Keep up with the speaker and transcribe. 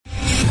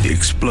The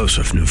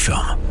explosive new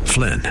film,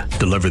 Flynn,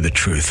 deliver the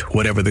truth,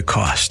 whatever the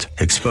cost,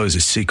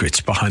 exposes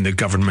secrets behind the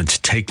government's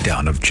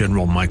takedown of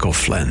General Michael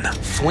Flynn.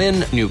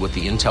 Flynn knew what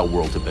the intel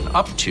world had been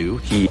up to.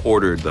 He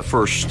ordered the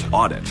first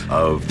audit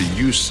of the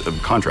use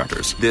of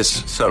contractors.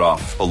 This set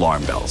off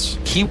alarm bells.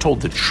 He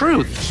told the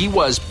truth. He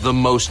was the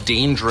most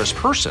dangerous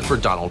person for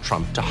Donald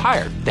Trump to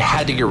hire. They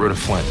had to get rid of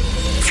Flynn.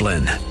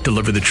 Flynn,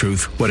 deliver the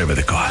truth, whatever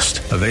the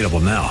cost. Available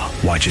now.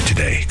 Watch it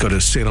today. Go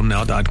to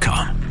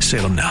salemnow.com.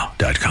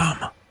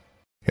 salemnow.com.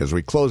 As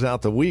we close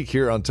out the week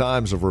here on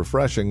Times of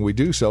Refreshing, we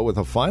do so with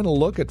a final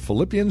look at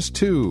Philippians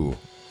 2.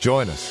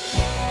 Join us.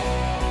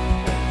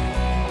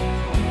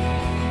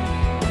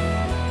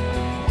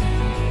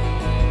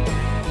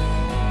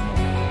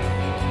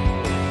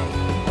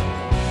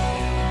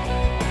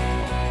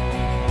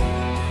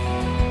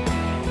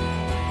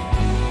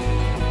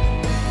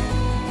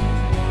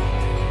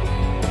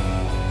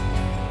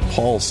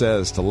 Paul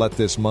says to let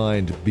this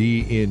mind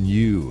be in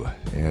you,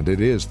 and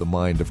it is the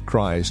mind of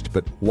Christ,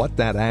 but what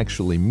that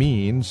actually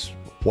means,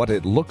 what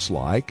it looks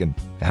like, and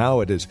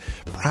how it is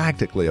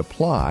practically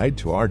applied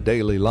to our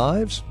daily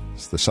lives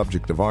is the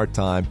subject of our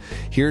time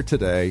here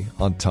today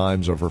on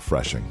Times of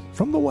Refreshing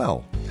from The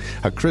Well,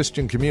 a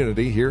Christian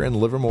community here in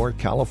Livermore,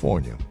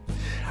 California.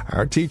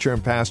 Our teacher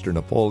and pastor,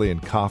 Napoleon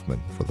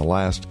Kaufman, for the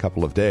last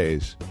couple of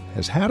days,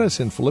 has had us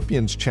in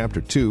Philippians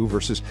chapter 2,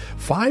 verses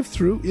 5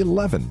 through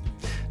 11.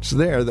 It's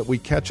there that we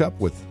catch up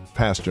with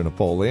Pastor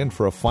Napoleon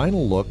for a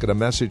final look at a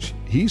message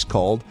he's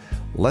called,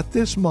 Let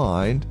This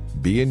Mind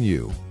Be in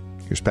You.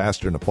 Here's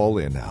Pastor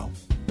Napoleon now.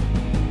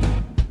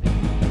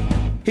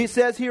 He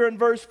says here in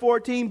verse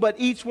 14, but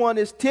each one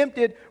is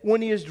tempted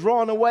when he is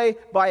drawn away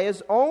by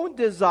his own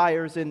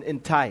desires and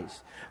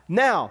enticed.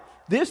 Now,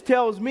 this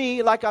tells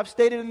me, like I've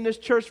stated in this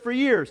church for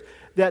years,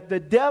 that the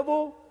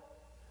devil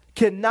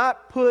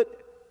cannot put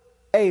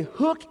a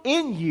hook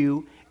in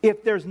you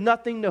if there's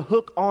nothing to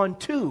hook on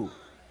to.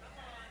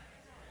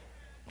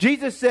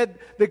 Jesus said,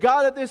 the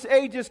God of this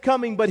age is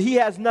coming, but he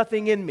has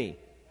nothing in me.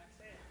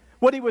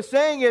 What he was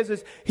saying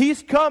is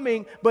he's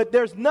coming, but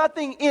there's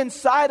nothing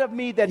inside of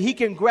me that he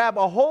can grab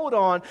a hold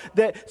on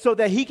so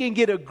that he can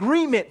get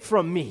agreement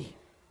from me.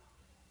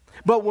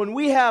 But when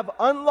we have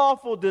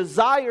unlawful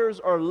desires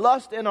or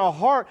lust in our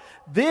heart,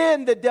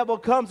 then the devil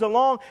comes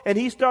along and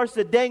he starts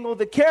to dangle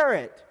the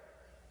carrot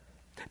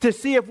to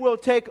see if we'll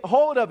take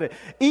hold of it.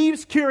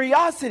 Eve's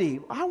curiosity.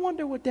 I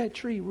wonder what that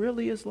tree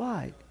really is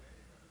like.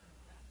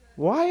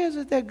 Why is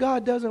it that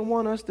God doesn't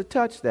want us to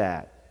touch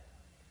that?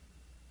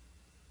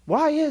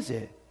 Why is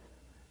it?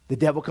 The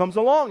devil comes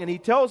along and he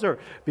tells her,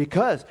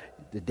 because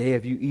the day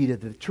of you eat of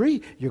the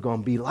tree, you're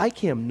going to be like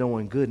him,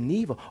 knowing good and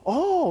evil.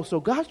 Oh, so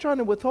God's trying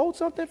to withhold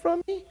something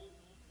from me?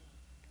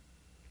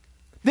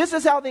 This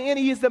is how the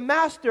enemy is the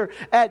master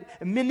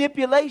at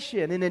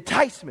manipulation and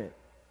enticement.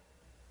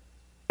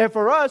 And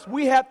for us,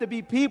 we have to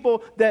be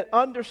people that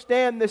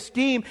understand the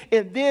scheme,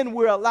 and then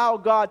we allow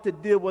God to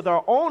deal with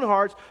our own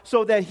hearts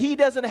so that he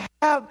doesn't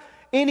have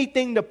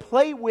anything to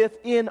play with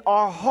in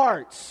our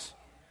hearts.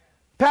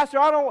 Pastor,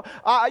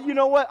 you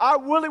know what? I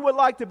really would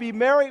like to be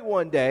married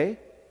one day.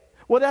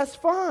 Well, that's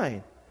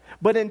fine.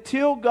 But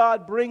until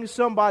God brings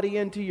somebody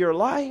into your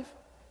life,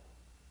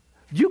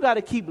 you got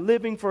to keep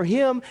living for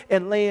him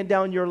and laying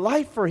down your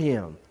life for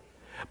him.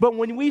 But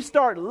when we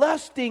start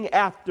lusting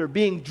after,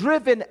 being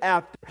driven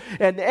after,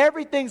 and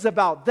everything's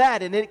about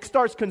that, and it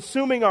starts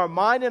consuming our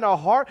mind and our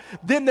heart,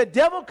 then the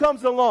devil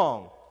comes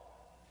along.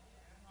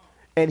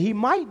 And he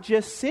might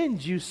just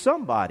send you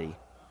somebody,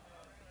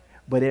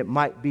 but it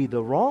might be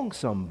the wrong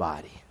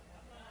somebody.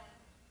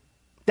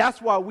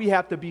 That's why we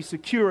have to be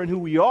secure in who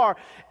we are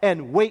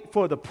and wait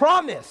for the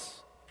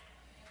promise.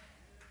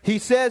 He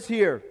says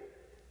here,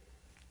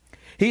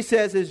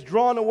 is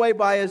drawn away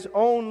by his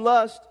own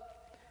lust.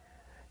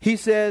 He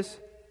says,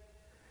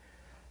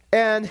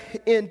 and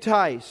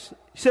enticed.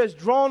 He says,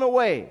 drawn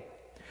away.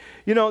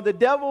 You know, the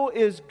devil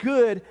is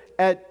good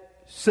at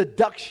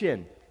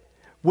seduction,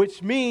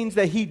 which means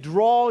that he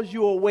draws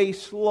you away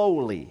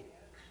slowly.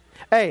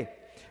 Hey,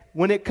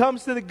 when it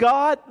comes to the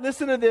God,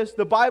 listen to this.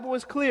 The Bible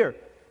is clear.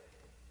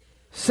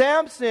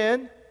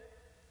 Samson,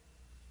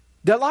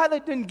 Delilah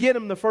didn't get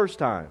him the first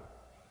time.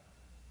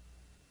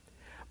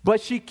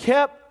 But she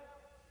kept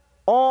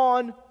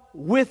on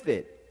with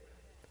it.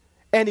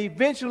 And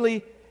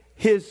eventually,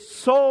 his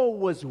soul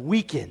was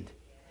weakened.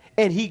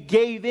 And he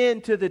gave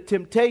in to the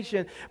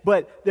temptation.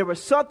 But there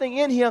was something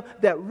in him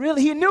that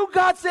really, he knew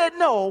God said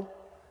no.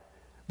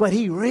 But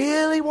he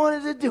really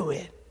wanted to do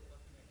it.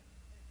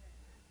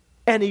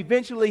 And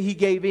eventually, he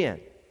gave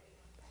in.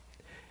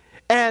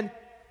 And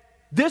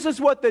this is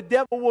what the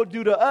devil will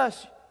do to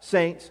us,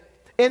 saints.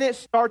 And it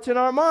starts in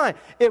our mind.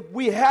 If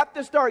we have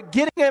to start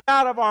getting him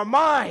out of our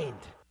mind,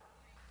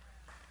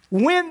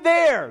 when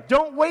there,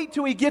 don't wait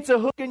till he gets a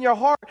hook in your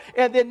heart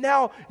and then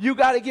now you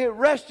got to get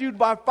rescued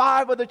by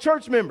 5 of the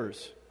church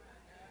members.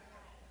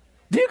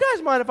 Do you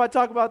guys mind if I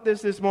talk about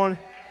this morning?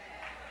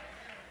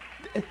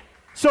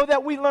 So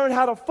that we learn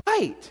how to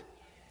fight.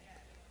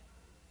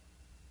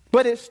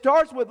 But it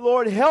starts with,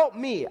 Lord, help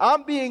me.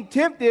 I'm being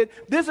tempted.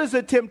 This is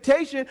a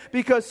temptation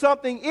because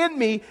something in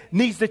me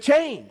needs to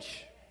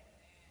change.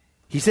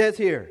 He says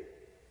here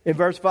in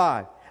verse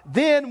 5,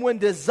 then when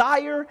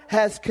desire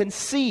has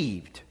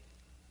conceived,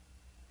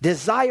 when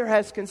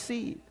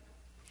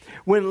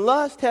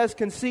lust has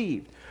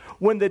conceived,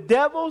 when the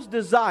devil's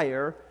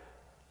desire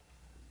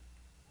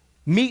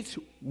meets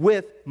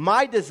with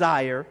my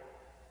desire,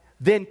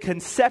 then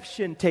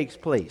conception takes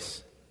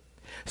place.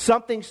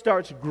 Something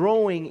starts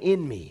growing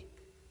in me.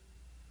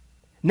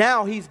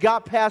 Now he's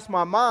got past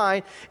my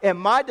mind, and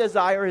my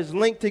desire is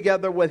linked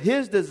together with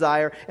his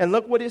desire. And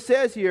look what it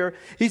says here.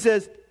 He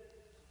says,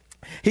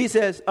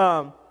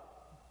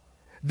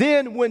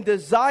 then when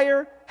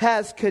desire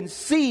has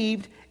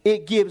conceived,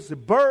 it gives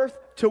birth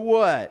to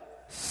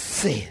what?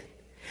 Sin.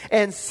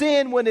 And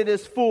sin, when it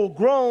is full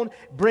grown,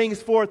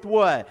 brings forth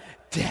what?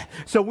 Death.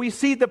 So we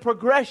see the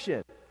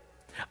progression.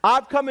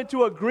 I've come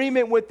into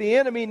agreement with the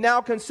enemy.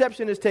 Now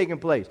conception is taking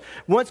place.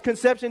 Once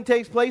conception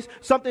takes place,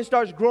 something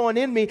starts growing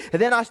in me.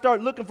 And then I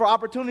start looking for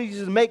opportunities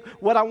to make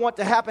what I want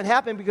to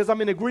happen because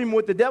I'm in agreement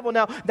with the devil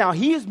now. Now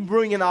he's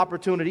bringing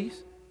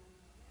opportunities.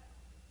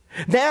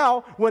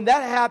 Now, when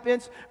that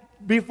happens,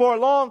 before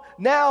long,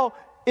 now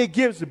it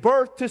gives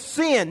birth to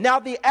sin. Now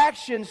the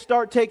actions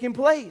start taking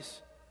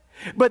place.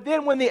 But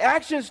then when the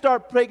actions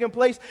start taking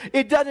place,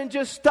 it doesn't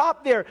just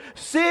stop there.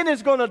 Sin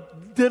is going to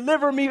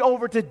deliver me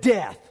over to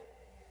death.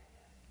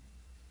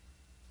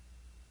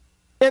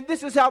 And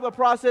this is how the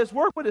process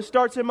works, but it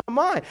starts in my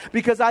mind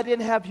because I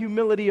didn't have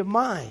humility of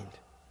mind.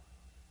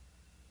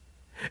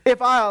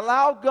 If I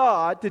allow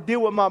God to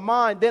deal with my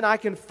mind, then I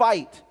can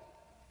fight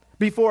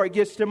before it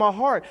gets to my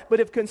heart.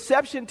 But if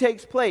conception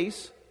takes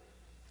place,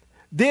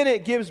 then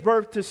it gives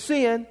birth to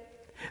sin.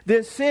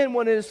 Then sin,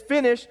 when it is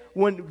finished,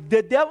 when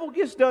the devil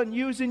gets done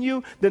using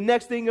you, the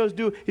next thing he'll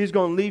do, he's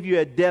going to leave you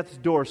at death's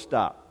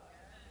doorstep.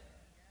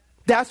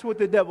 That's what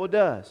the devil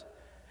does.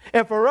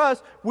 And for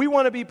us, we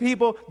want to be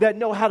people that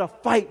know how to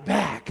fight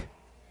back.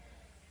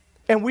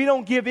 And we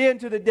don't give in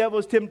to the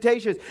devil's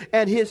temptations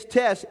and his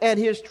tests and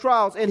his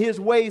trials and his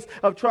ways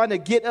of trying to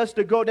get us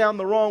to go down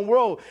the wrong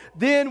road.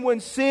 Then when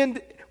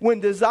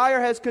desire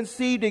has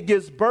conceived, it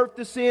gives birth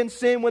to sin.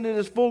 Sin, when it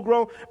is full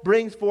grown,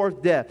 brings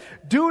forth death.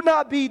 Do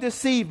not be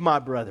deceived, my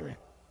brethren.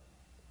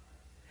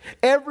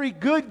 Every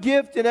good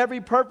gift and every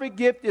perfect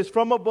gift is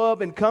from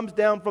above and comes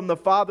down from the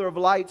Father of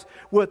lights,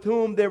 with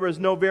whom there is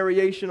no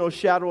variation or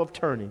shadow of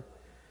turning.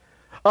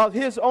 Of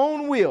his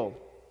own will,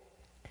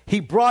 he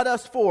brought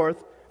us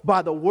forth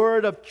by the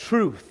word of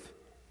truth,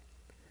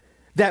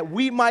 that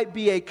we might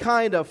be a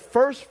kind of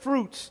first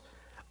fruits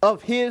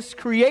of his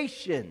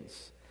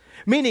creations.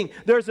 Meaning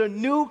there's a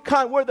new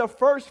kind, we're the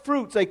first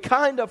fruits, a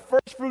kind of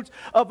first fruits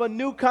of a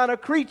new kind of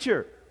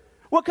creature.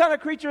 What kind of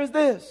creature is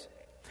this?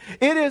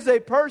 It is a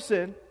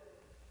person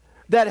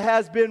that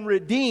has been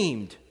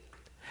redeemed,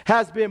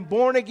 has been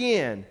born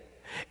again.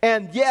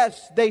 And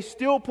yes, they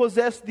still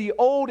possess the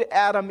old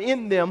Adam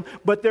in them,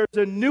 but there's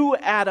a new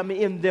Adam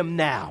in them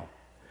now.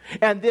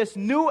 And this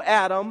new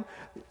Adam,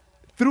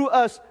 through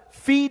us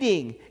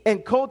feeding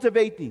and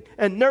cultivating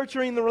and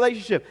nurturing the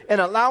relationship and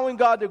allowing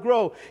God to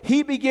grow,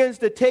 he begins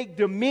to take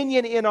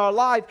dominion in our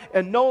life,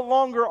 and no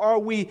longer are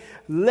we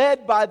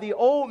led by the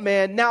old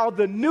man. Now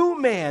the new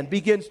man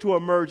begins to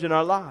emerge in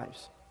our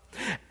lives.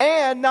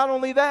 And not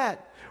only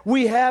that,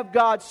 we have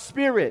God's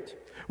Spirit.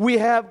 We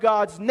have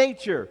God's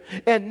nature.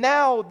 And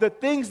now the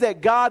things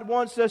that God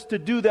wants us to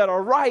do that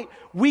are right,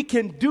 we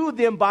can do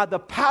them by the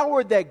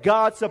power that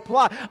God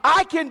supplies.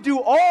 I can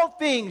do all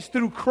things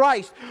through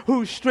Christ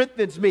who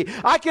strengthens me.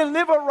 I can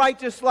live a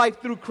righteous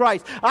life through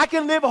Christ. I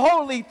can live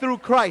holy through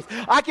Christ.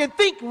 I can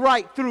think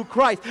right through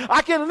Christ.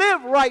 I can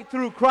live right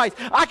through Christ.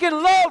 I can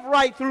love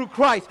right through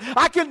Christ.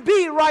 I can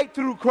be right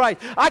through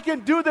Christ. I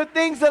can do the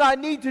things that I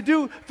need to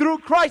do through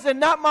Christ and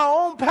not my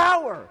own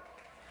power.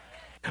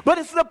 But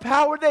it's the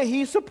power that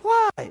he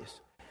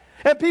supplies.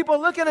 And people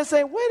look at it and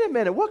say, wait a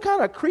minute, what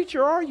kind of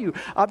creature are you?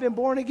 I've been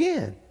born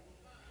again.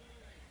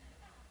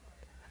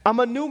 I'm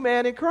a new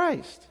man in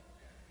Christ.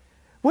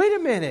 Wait a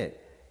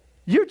minute,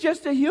 you're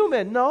just a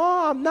human. No,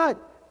 I'm not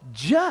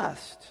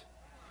just.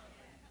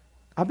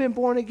 I've been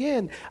born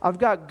again. I've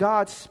got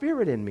God's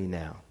Spirit in me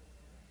now.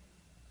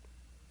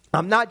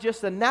 I'm not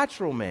just a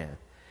natural man.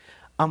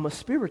 I'm a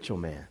spiritual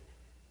man.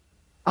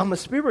 I'm a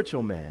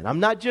spiritual man. I'm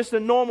not just a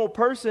normal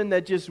person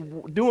that just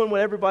doing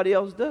what everybody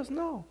else does.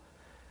 No.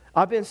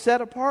 I've been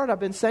set apart. I've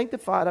been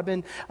sanctified.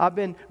 I've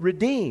been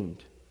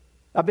redeemed.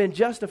 I've been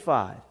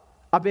justified.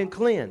 I've been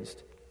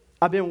cleansed.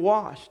 I've been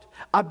washed.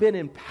 I've been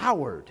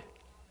empowered.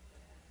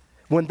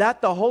 When the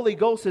Holy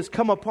Ghost has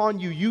come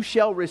upon you, you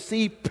shall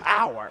receive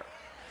power.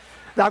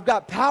 I've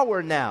got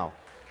power now.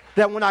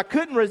 That when I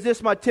couldn't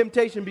resist my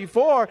temptation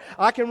before,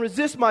 I can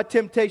resist my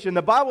temptation.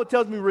 The Bible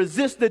tells me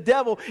resist the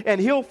devil and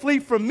he'll flee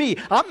from me.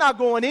 I'm not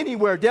going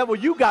anywhere. Devil,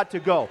 you got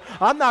to go.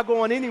 I'm not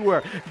going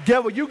anywhere.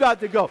 Devil, you got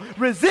to go.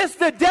 Resist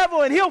the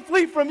devil and he'll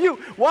flee from you.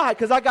 Why?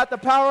 Because I got the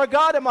power of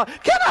God in my...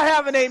 Can I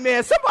have an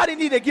amen? Somebody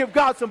need to give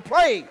God some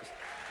praise.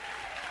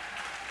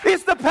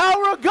 It's the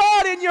power of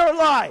God in your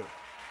life.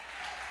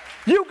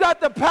 You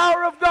got the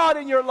power of God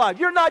in your life.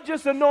 You're not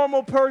just a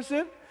normal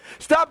person.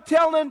 Stop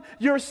telling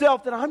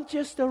yourself that I'm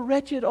just a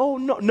wretched,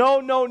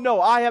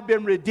 no. I have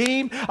been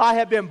redeemed. I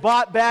have been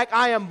bought back.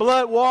 I am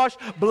blood washed,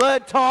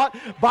 blood taught,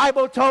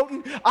 Bible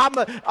toting.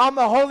 I'm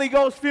a Holy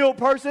Ghost filled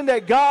person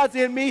that God's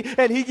in me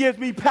and He gives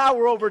me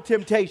power over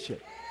temptation.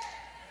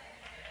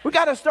 We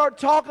got to start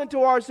talking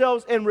to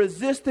ourselves and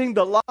resisting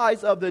the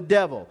lies of the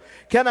devil.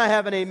 Can I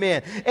have an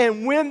amen?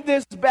 And win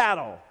this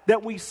battle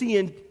that we see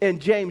in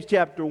James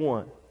chapter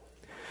 1.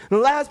 The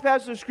last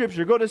passage of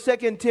Scripture, go to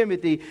 2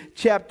 Timothy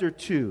chapter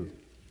 2.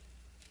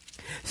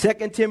 2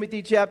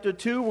 Timothy chapter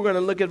 2, we're going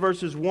to look at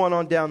verses 1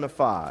 on down to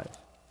 5.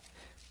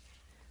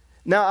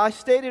 Now, I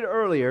stated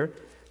earlier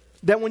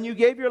that when you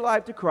gave your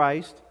life to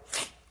Christ,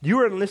 you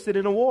were enlisted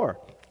in a war.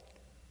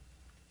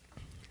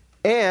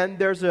 And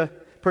there's a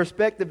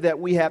perspective that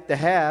we have to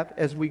have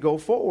as we go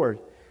forward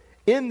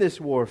in this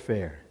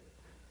warfare.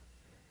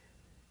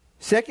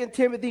 2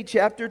 Timothy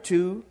chapter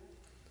 2,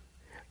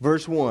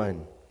 verse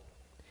 1.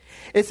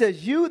 It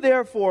says, you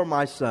therefore,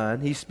 my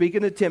son, he's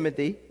speaking to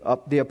Timothy,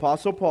 the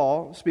Apostle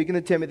Paul, speaking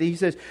to Timothy, he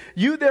says,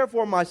 you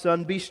therefore, my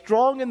son, be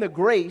strong in the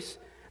grace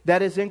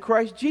that is in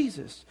Christ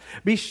Jesus.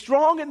 Be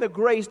strong in the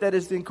grace that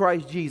is in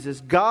Christ Jesus.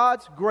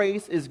 God's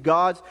grace is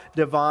God's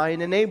divine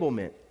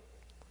enablement.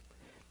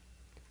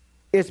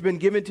 It's been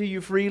given to you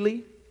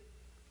freely.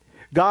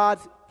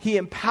 He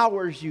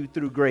empowers you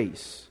through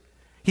grace.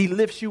 He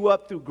lifts you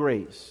up through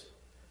grace.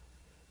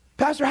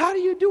 Pastor, how do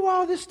you do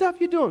all this stuff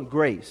you're doing?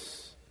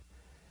 Grace.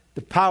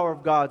 The power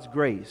of God's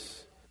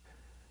grace.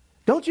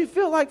 Don't you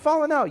feel like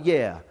falling out?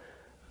 Yeah.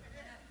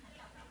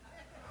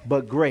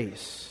 But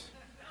grace.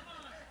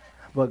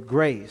 But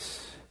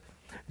grace.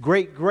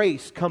 Great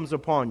grace comes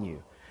upon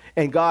you.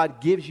 And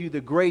God gives you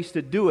the grace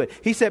to do it.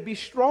 He said, be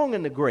strong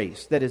in the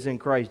grace that is in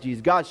Christ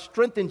Jesus. God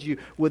strengthens you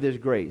with His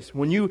grace.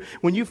 When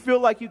you feel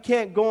like you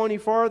can't go any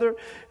farther,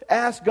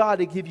 ask God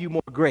to give you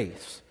more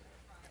grace.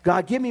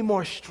 God, give me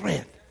more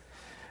strength.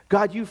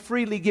 God, you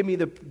freely give me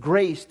the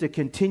grace to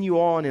continue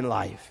on in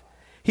life.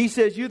 He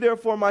says, you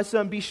therefore, my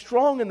son, be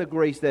strong in the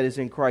grace that is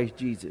in Christ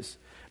Jesus.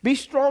 Be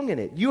strong in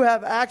it. You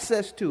have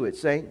access to it,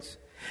 saints.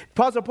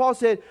 Apostle Paul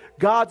said,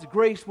 God's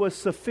grace was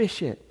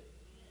sufficient.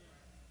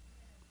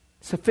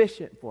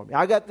 Sufficient for me.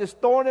 I got this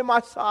thorn in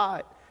my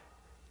side.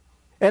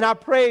 And I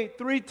prayed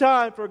 3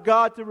 times for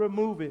God to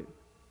remove it.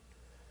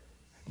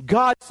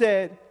 God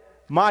said,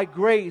 my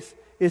grace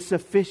is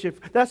sufficient.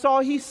 That's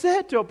all He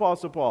said to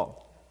Apostle Paul.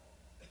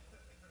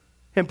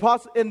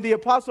 And the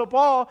Apostle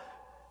Paul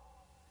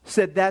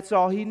said that's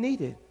all he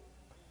needed.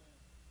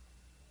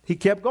 He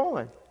kept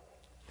going.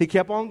 He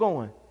kept on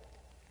going.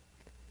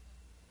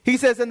 He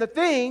says, and the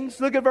things,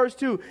 look at verse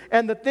 2,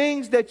 and the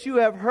things that you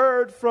have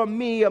heard from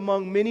me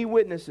among many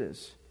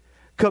witnesses,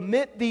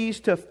 commit these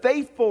to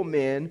faithful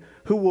men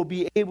who will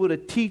be able to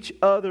teach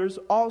others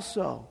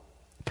also.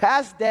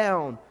 Pass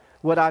down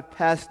what I've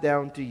passed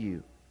down to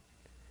you.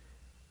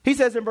 He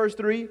says in verse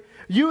 3,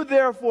 you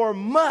therefore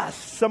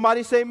must,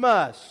 somebody say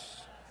must.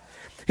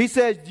 He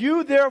says,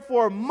 you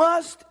therefore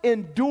must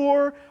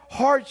endure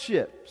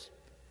hardships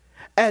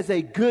as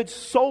a good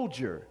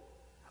soldier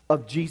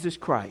of Jesus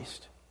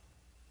Christ.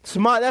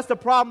 That's the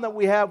problem that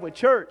we have with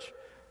church.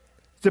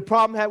 It's the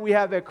problem that we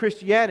have at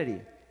Christianity.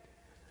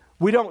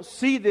 We don't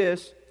see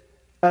this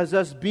as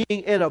us being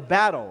in a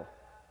battle.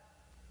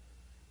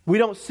 We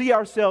don't see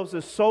ourselves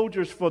as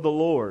soldiers for the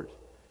Lord.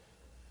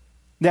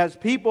 As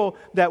people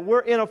that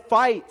we're in a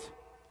fight.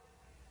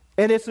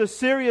 And it's a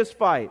serious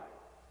fight.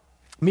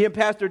 Me and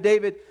Pastor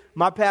David,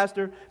 my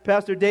pastor,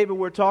 Pastor David,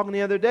 were talking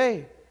the other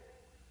day.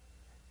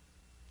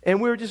 And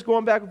we were just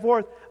going back and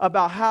forth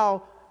about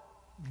how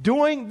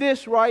doing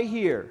this right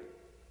here,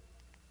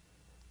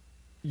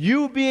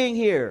 you being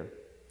here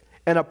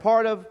and a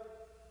part of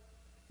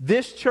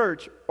this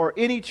church or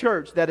any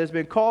church that has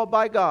been called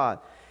by God,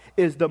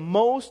 is the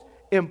most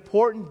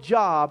important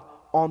job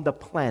on the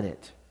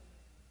planet.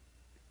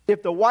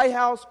 If the White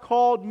House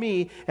called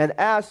me and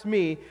asked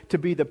me to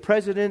be the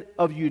President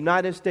of the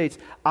United States,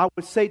 I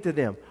would say to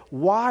them,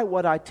 why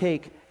would I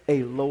take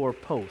a lower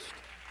post?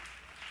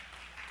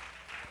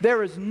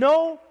 There is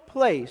no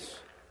place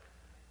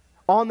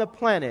on the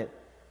planet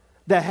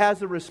that has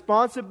the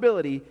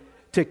responsibility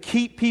to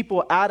keep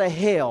people out of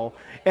hell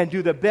and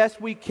do the best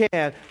we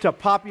can to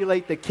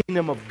populate the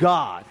kingdom of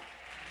God.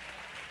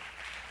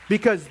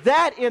 Because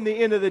that, in the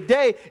end of the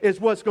day, is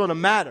what's going to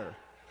matter.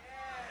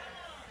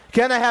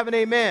 Can I have an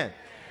amen?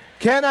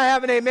 Can I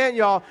have an amen,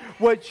 y'all?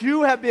 What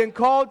you have been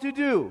called to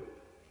do,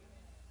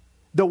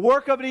 the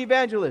work of an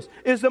evangelist,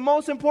 is the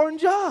most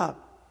important job.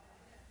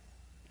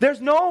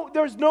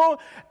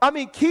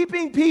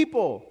 Keeping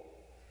people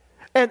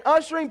and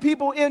ushering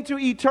people into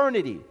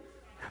eternity.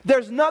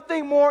 There's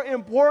nothing more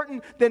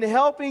important than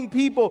helping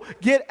people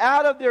get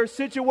out of their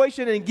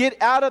situation and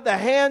get out of the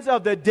hands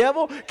of the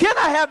devil. Can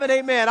I have an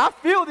amen? I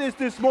feel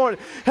this morning.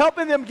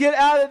 Helping them get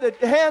out of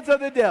the hands of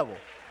the devil.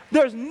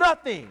 There's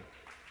nothing.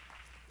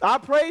 I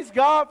praise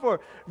God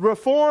for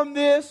reform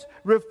this.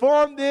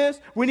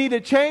 We need to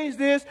change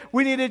this.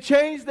 We need to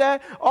change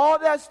that. All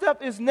that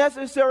stuff is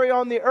necessary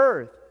on the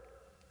earth.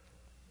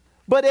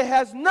 But it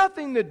has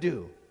nothing to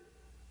do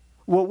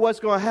with what's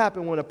going to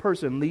happen when a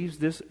person leaves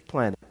this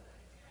planet.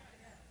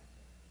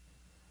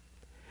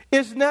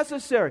 It's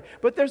necessary,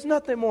 but there's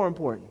nothing more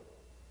important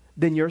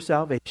than your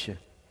salvation.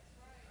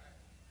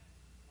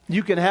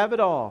 You can have it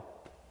all,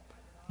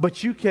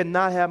 but you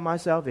cannot have my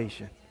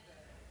salvation.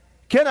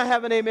 Can I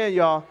have an amen,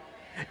 y'all?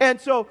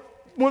 And so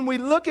when we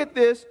look at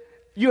this,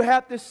 you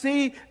have to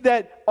see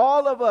that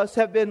all of us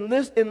have been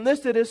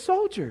enlisted as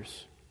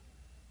soldiers.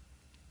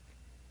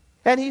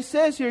 And he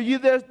says here, you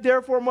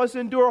therefore must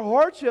endure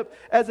hardship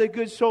as a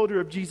good soldier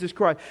of Jesus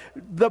Christ.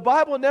 The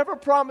Bible never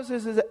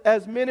promises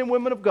as men and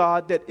women of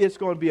God that it's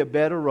going to be a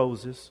bed of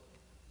roses.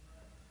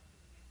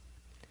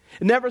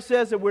 It never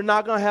says that we're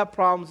not going to have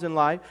problems in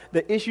life,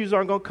 that issues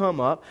aren't going to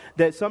come up,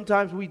 that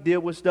sometimes we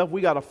deal with stuff,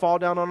 we got to fall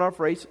down on our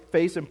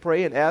face and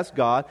pray and ask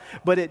God.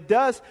 But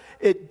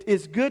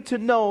it's good to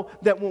know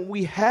that when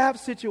we have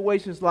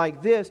situations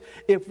like this,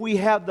 if we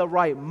have the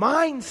right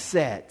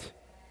mindset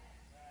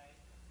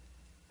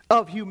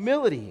of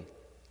humility,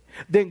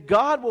 then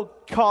God will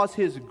cause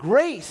His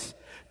grace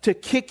to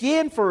kick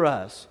in for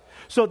us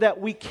so that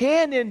we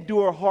can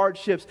endure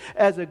hardships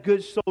as a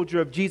good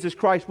soldier of Jesus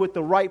Christ with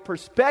the right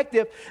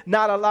perspective,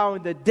 not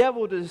allowing the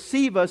devil to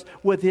deceive us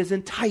with his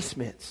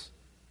enticements.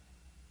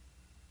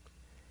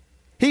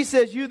 He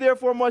says, you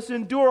therefore must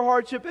endure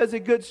hardship as a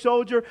good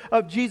soldier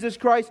of Jesus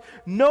Christ.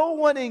 No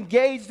one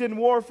engaged in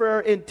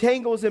warfare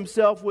entangles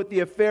himself with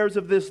the affairs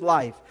of this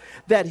life,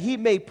 that he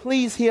may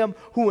please him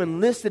who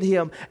enlisted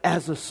him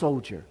as a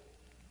soldier.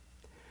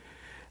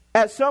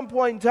 At some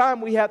point in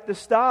time, we have to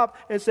stop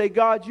and say,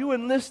 God, you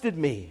enlisted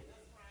me.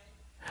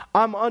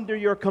 I'm under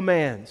your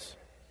commands.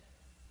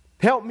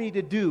 Help me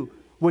to do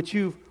what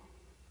you've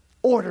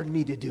ordered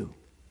me to do.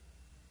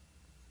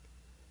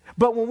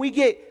 But when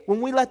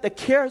we let the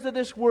cares of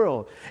this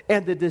world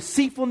and the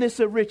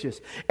deceitfulness of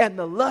riches and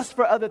the lust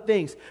for other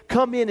things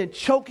come in and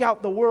choke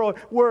out the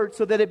word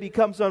so that it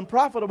becomes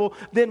unprofitable,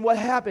 then what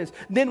happens?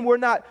 Then we're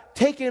not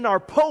taking our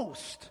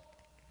post.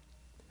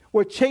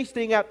 We're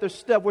chasing after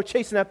stuff. We're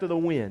chasing after the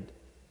wind.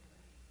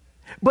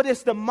 But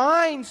it's the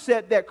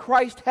mindset that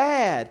Christ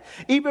had,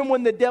 even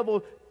when the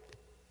devil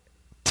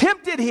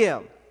tempted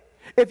him.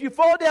 If you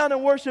fall down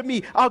and worship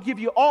me, I'll give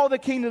you all the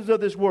kingdoms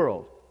of this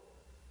world.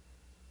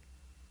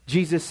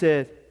 Jesus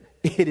said,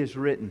 it is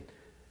written,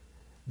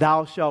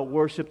 thou shalt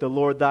worship the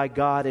Lord thy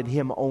God, and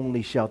him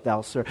only shalt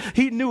thou serve.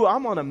 He knew,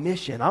 I'm on a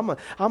mission.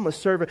 I'm a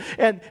servant.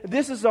 And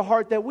this is the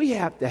heart that we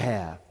have to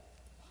have.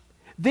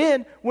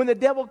 Then, when the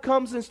devil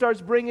comes and starts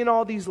bringing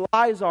all these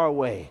lies our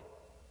way,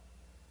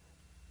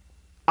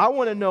 I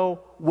want to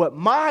know what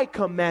my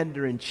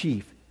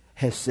commander-in-chief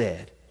has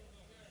said.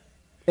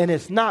 And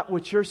it's not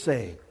what you're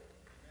saying.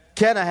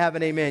 Can I have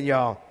an amen,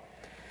 y'all?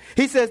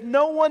 He says,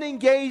 no one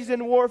engaged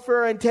in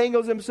warfare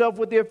entangles himself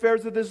with the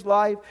affairs of this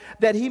life,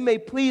 that he may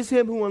please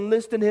him who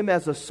enlisted him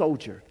as a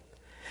soldier.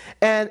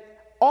 And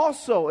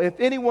also, if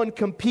anyone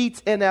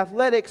competes in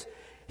athletics,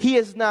 he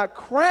is not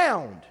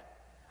crowned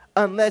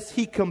unless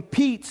he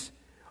competes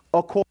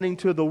according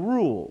to the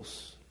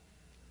rules.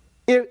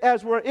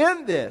 As we're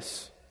in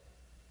this,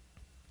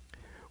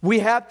 we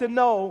have to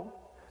know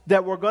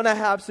that we're going to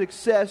have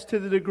success to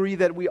the degree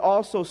that we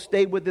also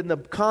stay within the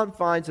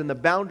confines and the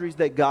boundaries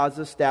that God's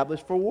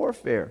established for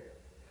warfare.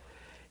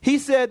 He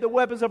said the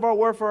weapons of our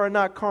warfare are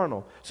not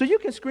carnal. So you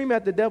can scream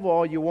at the devil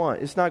all you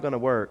want. It's not going to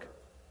work.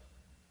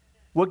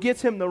 What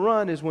gets him to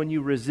run is when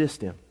you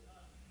resist him.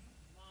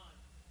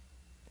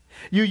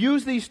 You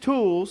use these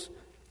tools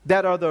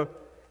that are the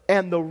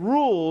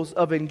rules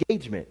of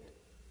engagement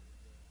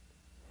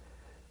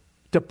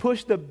to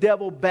push the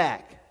devil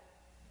back,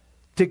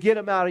 to get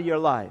him out of your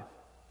life.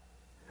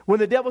 When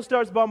the devil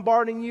starts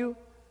bombarding you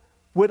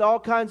with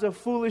all kinds of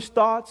foolish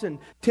thoughts and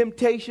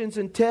temptations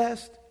and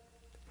tests,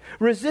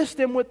 resist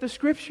him with the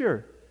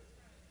scripture.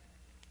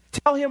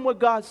 Tell him what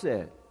God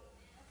said.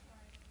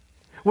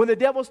 When the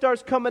devil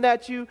starts coming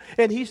at you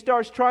and he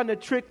starts trying to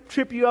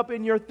trip you up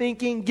in your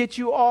thinking, get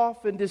you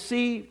off and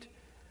deceived.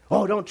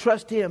 Oh, don't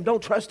trust him.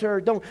 Don't trust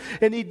her. Don't.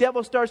 And the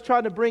devil starts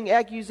trying to bring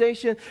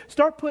accusation.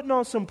 Start putting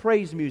on some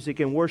praise music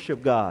and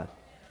worship God.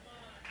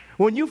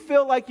 When you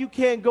feel like you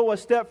can't go a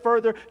step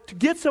further, to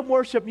get some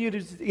worship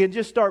music and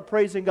just start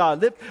praising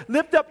God.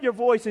 Lift up your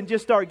voice and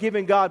just start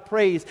giving God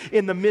praise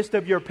in the midst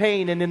of your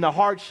pain and in the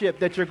hardship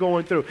that you're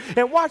going through.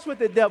 And watch what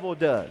the devil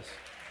does.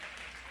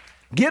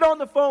 Get on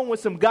the phone with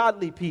some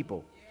godly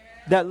people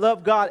that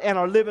love God and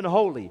are living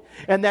holy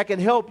and that can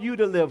help you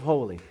to live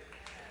holy.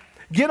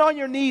 Get on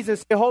your knees and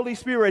say, Holy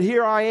Spirit,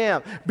 here I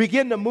am.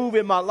 Begin to move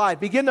in my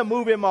life. Begin to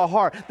move in my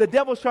heart. The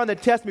devil's trying to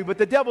test me, but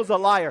the devil's a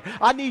liar.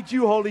 I need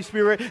you, Holy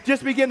Spirit.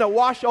 Just begin to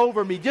wash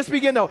over me. Just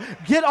begin to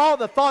get all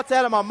the thoughts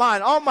out of my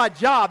mind. On my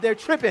job, they're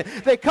tripping.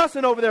 They're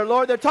cussing over there,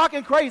 Lord. They're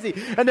talking crazy,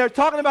 and they're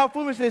talking about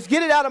foolishness.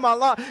 Get it out of my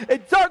life.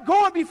 And start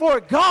going before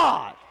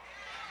God.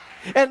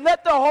 And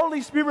let the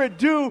Holy Spirit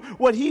do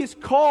what He's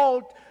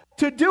called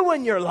to do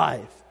in your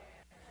life.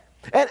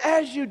 And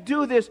as you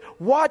do this,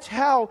 watch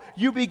how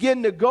you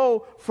begin to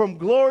go from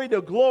glory to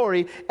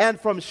glory and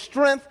from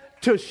strength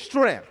to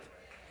strength.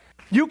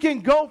 You can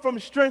go from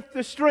strength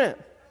to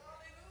strength.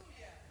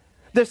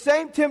 The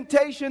same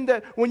temptation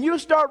that when you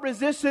start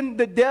resisting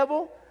the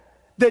devil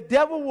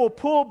will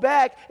pull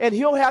back and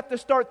he'll have to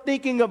start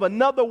thinking of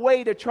another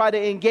way to try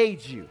to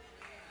engage you.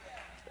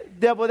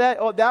 Devil,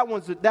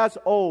 that's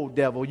old,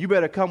 devil. You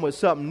better come with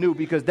something new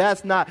because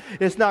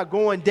it's not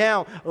going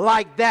down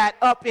like that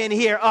up in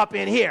here.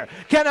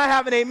 Can I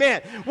have an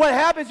amen? What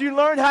happens, you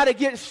learn how to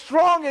get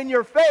strong in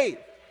your faith.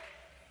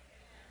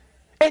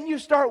 And you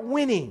start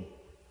winning.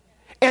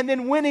 And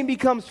then winning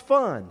becomes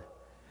fun.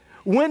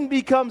 Win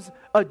becomes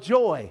a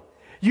joy.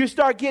 You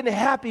start getting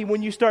happy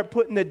when you start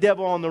putting the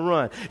devil on the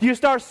run. You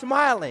start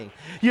smiling.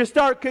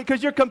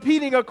 Because you're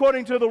competing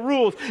according to the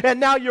rules. And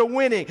now you're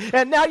winning.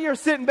 And now you're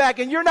sitting back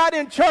and you're not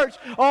in church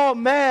all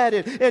mad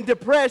and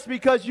depressed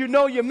because you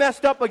know you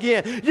messed up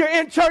again. You're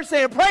in church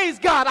saying, praise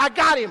God, I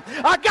got him.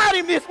 I got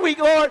him this week,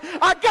 Lord.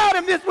 I got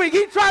him this week.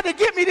 He tried to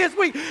get me this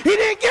week. He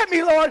didn't get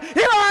me, Lord.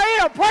 Here I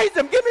am. Praise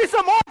him. Give me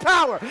some more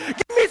power.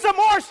 Give me some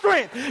more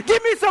strength.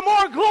 Give me some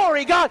more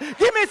glory, God.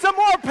 Give me some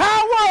more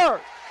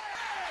power.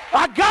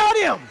 I got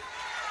him.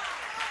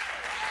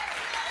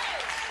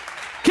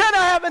 Can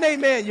I have an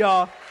amen,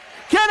 y'all?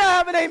 Can I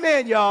have an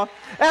amen, y'all?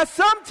 At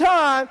some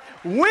time,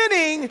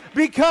 winning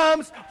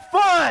becomes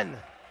fun.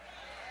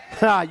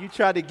 You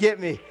tried to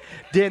get me.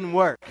 Didn't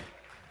work.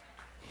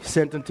 You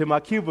sent them to my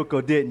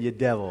cubicle, didn't you,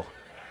 devil?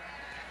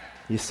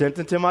 You sent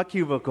them to my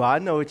cubicle. I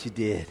know what you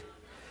did.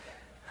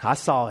 I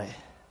saw it.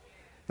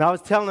 And I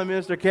was telling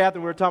Minister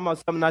Catherine, we were talking about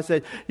something, and I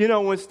said,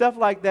 when stuff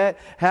like that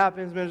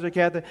happens, Minister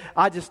Catherine,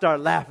 I just start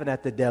laughing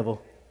at the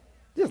devil.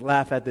 Just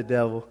laugh at the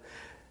devil.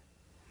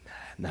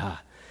 Nah,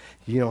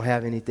 you don't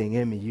have anything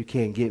in me. You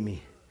can't get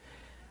me.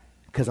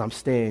 Because I'm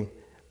staying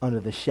under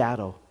the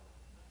shadow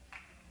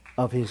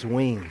of his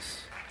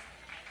wings.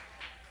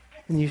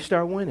 And you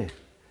start winning.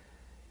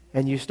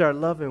 And you start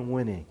loving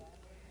winning.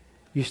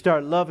 You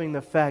start loving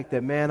the fact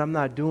that, man, I'm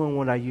not doing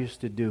what I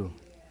used to do.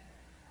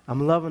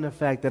 I'm loving the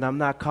fact that I'm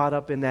not caught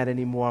up in that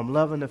anymore. I'm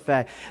loving the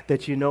fact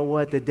that, you know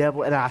what, the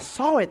devil, and I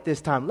saw it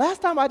this time.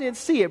 Last time I didn't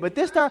see it, but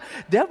this time,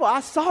 devil, I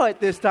saw it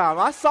this time.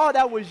 I saw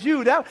that was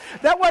you. That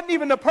wasn't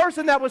even the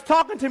person that was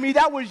talking to me.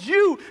 That was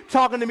you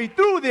talking to me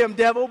through them,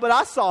 devil, but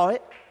I saw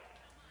it.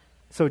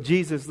 So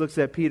Jesus looks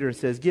at Peter and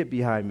says, get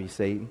behind me,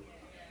 Satan.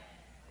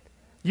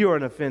 You are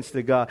an offense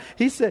to God.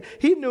 He said,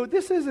 he knew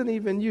this isn't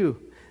even you.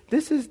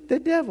 This is the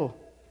devil,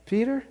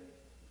 Peter.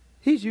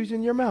 He's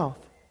using your mouth.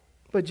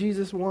 But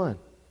Jesus won.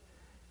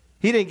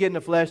 He didn't get in the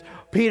flesh.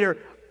 Peter,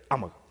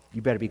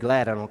 you better be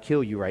glad I don't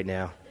kill you right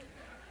now.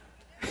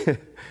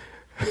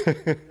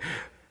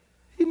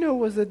 He knew it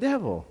was the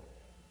devil.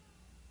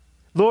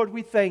 Lord,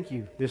 we thank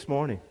you this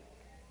morning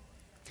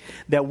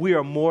that we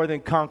are more than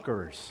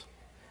conquerors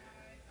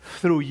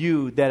through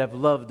you that have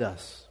loved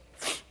us.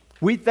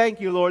 We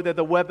thank you, Lord, that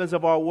the weapons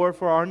of our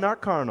warfare are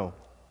not carnal,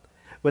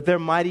 but they're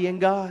mighty in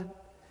God.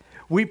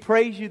 We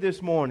praise you this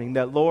morning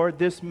that, Lord,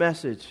 this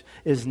message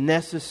is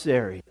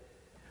necessary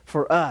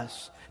for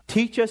us.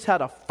 Teach us how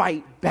to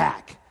fight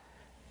back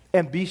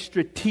and be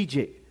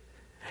strategic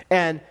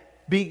and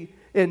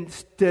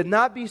to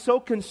not be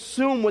so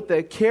consumed with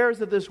the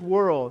cares of this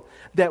world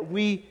that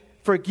we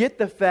forget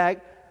the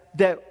fact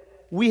that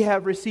we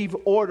have received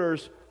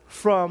orders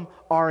from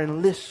our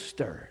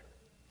enlister.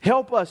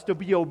 Help us to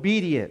be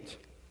obedient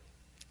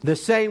the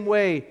same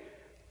way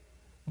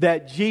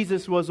that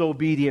Jesus was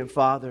obedient,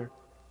 Father.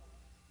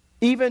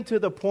 Even to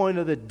the point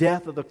of the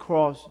death of the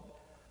cross,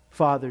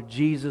 Father,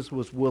 Jesus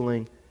was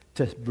willing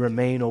to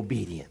remain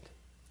obedient.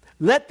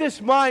 Let this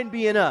mind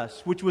be in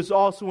us, which was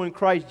also in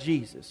Christ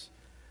Jesus,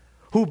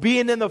 who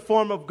being in the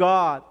form of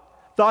God,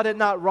 thought it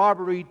not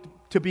robbery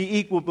to be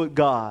equal with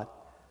God,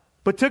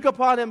 but took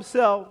upon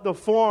himself the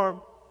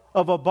form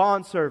of a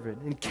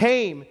bondservant and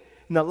came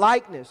in the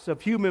likeness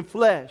of human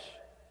flesh.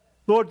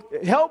 Lord,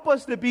 help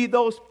us to be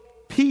those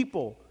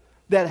people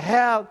that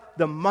have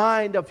the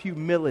mind of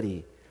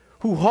humility,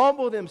 who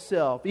humble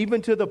themselves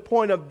even to the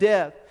point of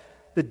death,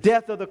 the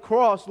death of the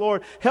cross.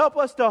 Lord, help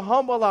us to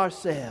humble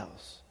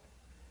ourselves.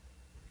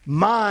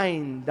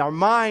 Our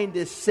mind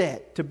is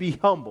set to be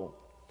humble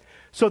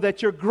so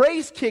that your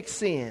grace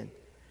kicks in.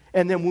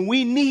 And then when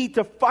we need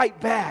to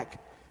fight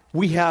back,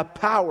 we have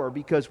power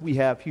because we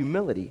have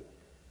humility.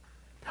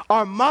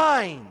 Our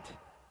mind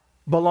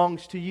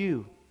belongs to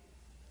you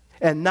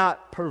and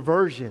not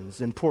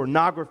perversions and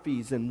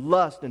pornographies and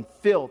lust and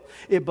filth.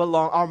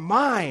 Our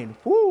mind,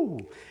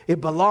 it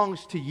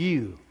belongs to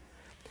you.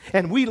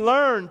 And we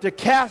learn to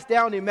cast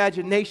down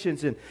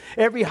imaginations and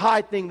every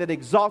high thing that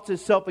exalts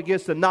itself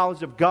against the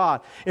knowledge of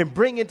God and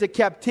bring into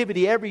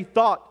captivity every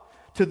thought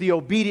to the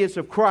obedience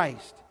of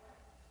Christ.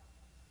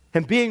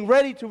 And being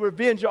ready to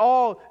revenge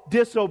all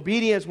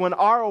disobedience when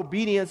our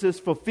obedience is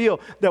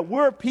fulfilled. That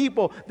we're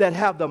people that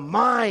have the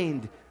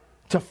mind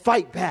to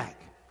fight back.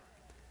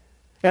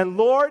 And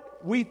Lord,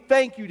 we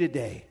thank you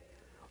today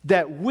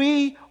that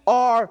we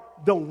are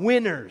the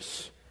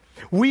winners.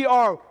 We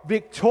are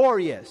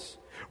victorious.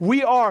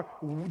 We are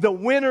the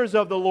winners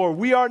of the Lord.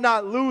 We are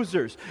not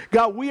losers.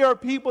 God, we are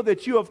people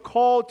that you have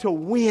called to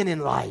win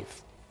in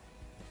life.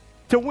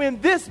 To win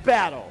this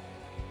battle.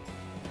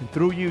 And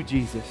through you,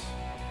 Jesus,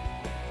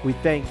 We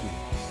thank you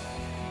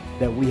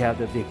that we have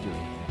the victory.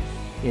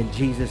 In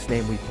Jesus'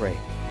 name we pray.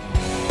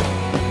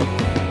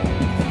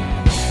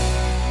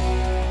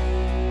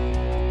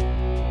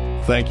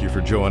 Thank you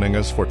for joining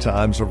us for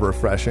Times of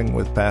Refreshing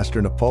with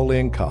Pastor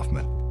Napoleon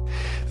Kaufman.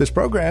 This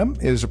program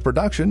is a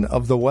production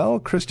of the Well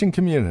Christian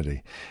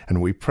Community,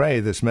 and we pray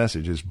this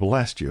message has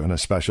blessed you in a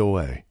special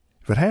way.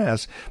 If it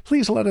has,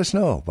 please let us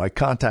know by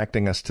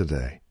contacting us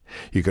today.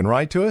 You can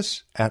write to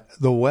us at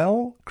the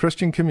Well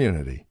Christian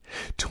Community,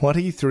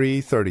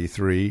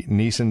 2333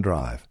 Neeson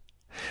Drive.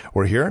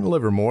 We're here in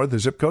Livermore. The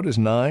zip code is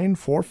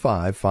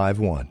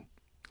 94551.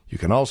 You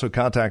can also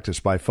contact us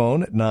by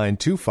phone at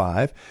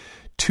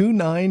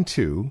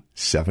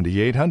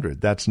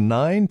 925-292-7800. That's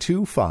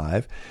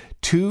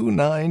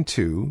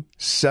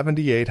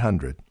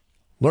 925-292-7800.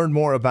 Learn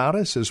more about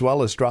us as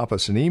well as drop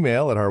us an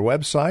email at our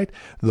website,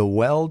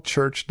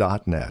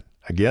 thewellchurch.net.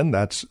 Again,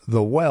 that's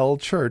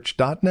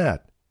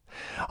thewellchurch.net.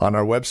 On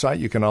our website,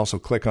 you can also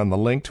click on the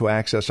link to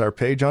access our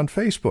page on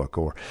Facebook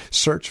or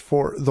search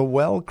for The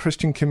Well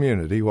Christian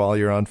Community while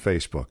you're on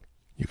Facebook.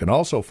 You can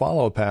also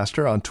follow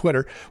Pastor on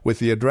Twitter with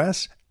the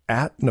address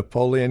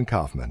 @Napoleon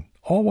Kaufman,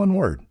 all one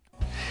word.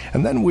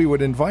 And then we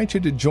would invite you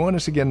to join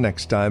us again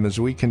next time as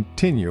we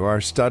continue our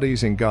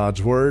studies in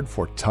God's Word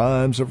for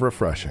Times of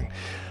Refreshing.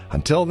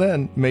 Until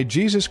then, may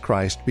Jesus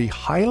Christ be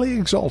highly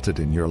exalted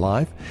in your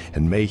life,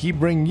 and may He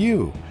bring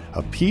you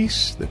a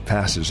peace that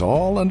passes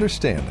all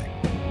understanding.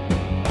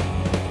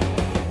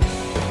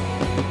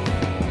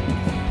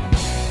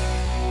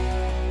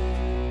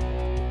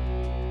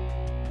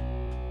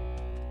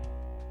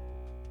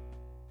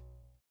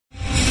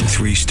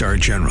 Three-star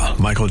General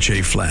Michael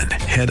J. Flynn,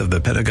 head of the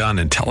Pentagon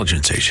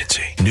Intelligence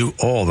Agency, knew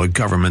all the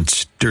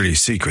government's dirty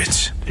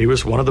secrets. He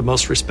was one of the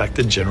most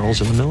respected generals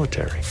in the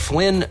military.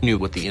 Flynn knew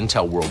what the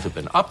intel world had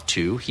been up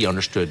to. He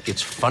understood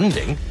its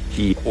funding.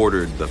 He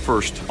ordered the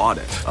first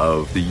audit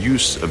of the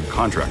use of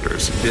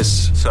contractors.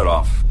 This set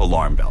off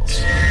alarm bells.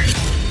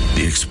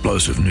 The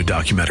explosive new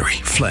documentary,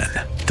 Flynn,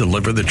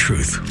 Deliver the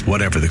Truth,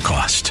 Whatever the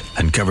Cost,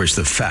 uncovers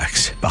the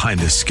facts behind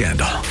this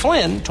scandal.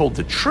 Flynn told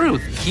the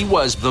truth. He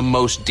was the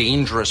most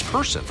dangerous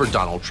person for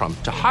Donald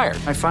Trump to hire.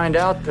 I find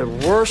out the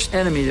worst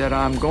enemy that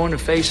I'm going to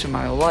face in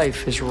my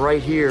life is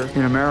right here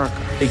in America.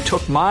 They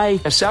took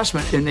my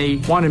assessment and they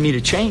wanted me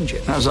to change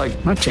it. And I was like,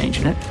 I'm not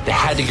changing it. They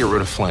had to get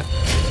rid of Flynn.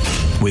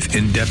 With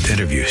in-depth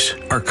interviews,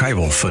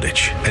 archival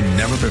footage, and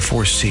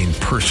never-before-seen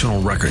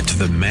personal records of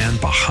the man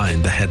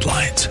behind the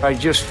headlines. I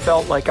just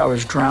felt like I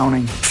was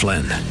drowning.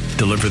 Flynn,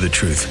 Deliver the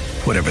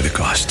Truth, Whatever the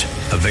Cost.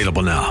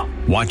 Available now.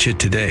 Watch it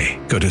today.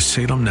 Go to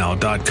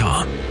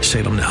salemnow.com.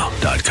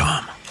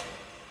 salemnow.com.